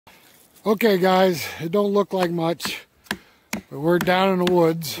Okay guys, it don't look like much, but we're down in the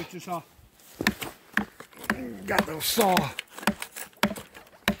woods. Get your saw. Got the saw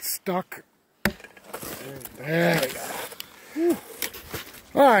stuck. There we go.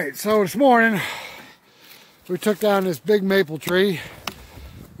 Alright, so this morning we took down this big maple tree.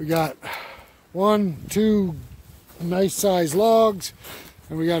 We got 1, 2 nice sized logs,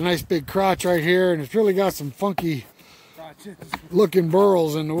 and we got a nice big crotch right here, and it's really got some funky looking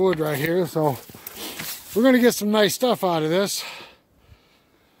burls in the wood right here, so we're going to get some nice stuff out of this.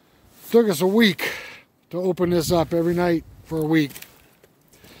 Took us a week to open this up every night for a week,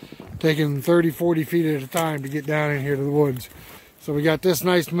 taking 30-40 feet at a time to get down in here to the woods. So we got this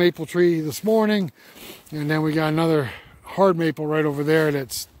nice maple tree this morning, and then we got another hard maple right over there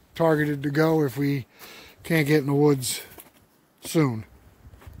that's targeted to go if we can't get in the woods soon.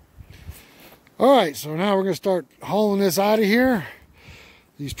 Alright, so now we're going to start hauling this out of here.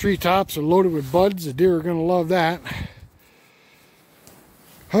 These treetops are loaded with buds. The deer are going to love that.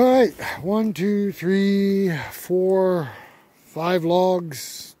 Alright, 1, 2, 3, 4, 5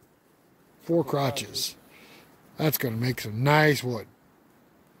 logs, 4 crotches. That's going to make some nice wood.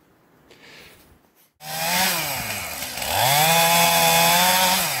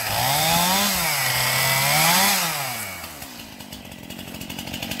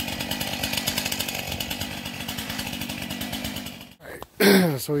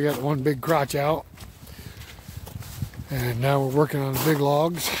 So we got one big crotch out, and now we're working on the big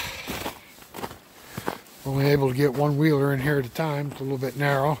logs. Only able to get one wheeler in here at a time. It's a little bit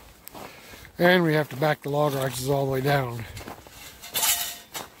narrow, and we have to back the log arches all the way down.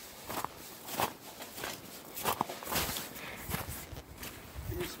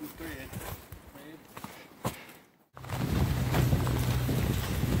 Give me some thread.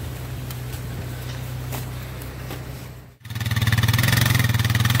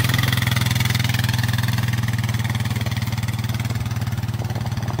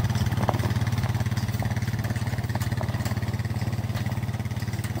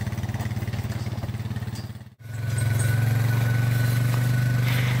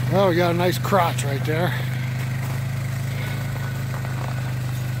 Well, we got a nice crotch right there.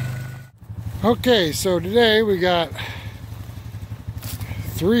 Okay, so today we got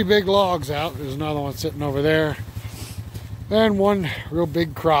 3 big logs out. There's another one sitting over there. And one real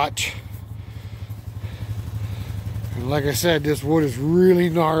big crotch. And like I said, this wood is really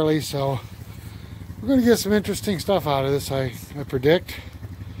gnarly, so we're going to get some interesting stuff out of this, I predict.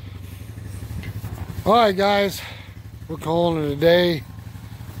 Alright guys, we're calling it a day.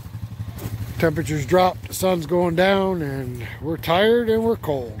 Temperatures dropped, the sun's going down, and we're tired and we're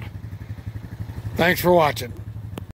cold. Thanks for watching.